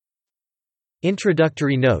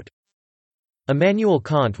Introductory note. Immanuel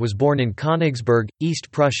Kant was born in Königsberg, East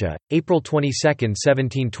Prussia, April 22,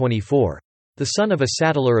 1724. The son of a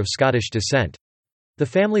saddler of Scottish descent. The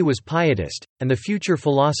family was pietist, and the future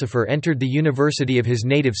philosopher entered the university of his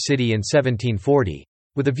native city in 1740,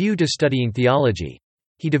 with a view to studying theology.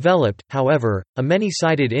 He developed, however, a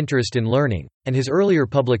many-sided interest in learning, and his earlier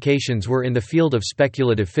publications were in the field of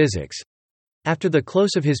speculative physics. After the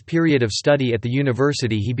close of his period of study at the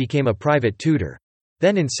university he became a private tutor.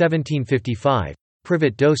 Then in 1755,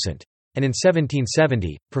 privat docent, and in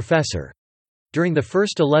 1770, professor. During the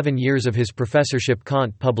first 11 years of his professorship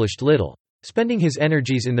Kant published little, spending his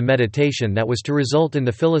energies in the meditation that was to result in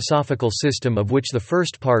the philosophical system of which the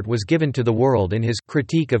first part was given to the world in his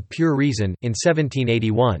Critique of Pure Reason in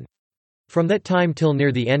 1781. From that time till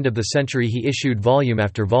near the end of the century he issued volume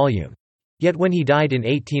after volume. Yet when he died in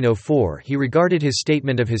 1804 he regarded his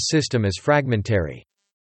statement of his system as fragmentary.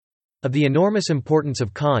 Of the enormous importance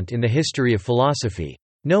of Kant in the history of philosophy,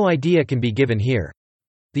 no idea can be given here.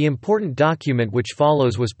 The important document which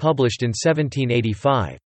follows was published in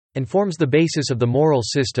 1785, and forms the basis of the moral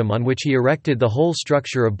system on which he erected the whole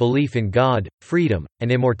structure of belief in God, freedom,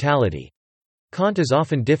 and immortality. Kant is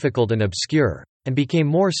often difficult and obscure, and became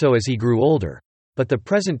more so as he grew older. But the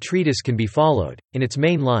present treatise can be followed, in its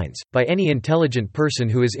main lines, by any intelligent person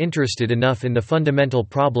who is interested enough in the fundamental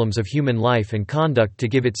problems of human life and conduct to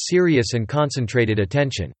give it serious and concentrated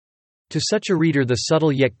attention. To such a reader the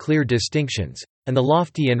subtle yet clear distinctions, and the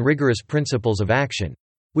lofty and rigorous principles of action,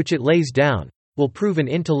 which it lays down, will prove an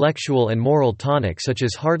intellectual and moral tonic such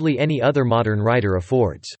as hardly any other modern writer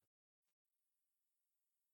affords.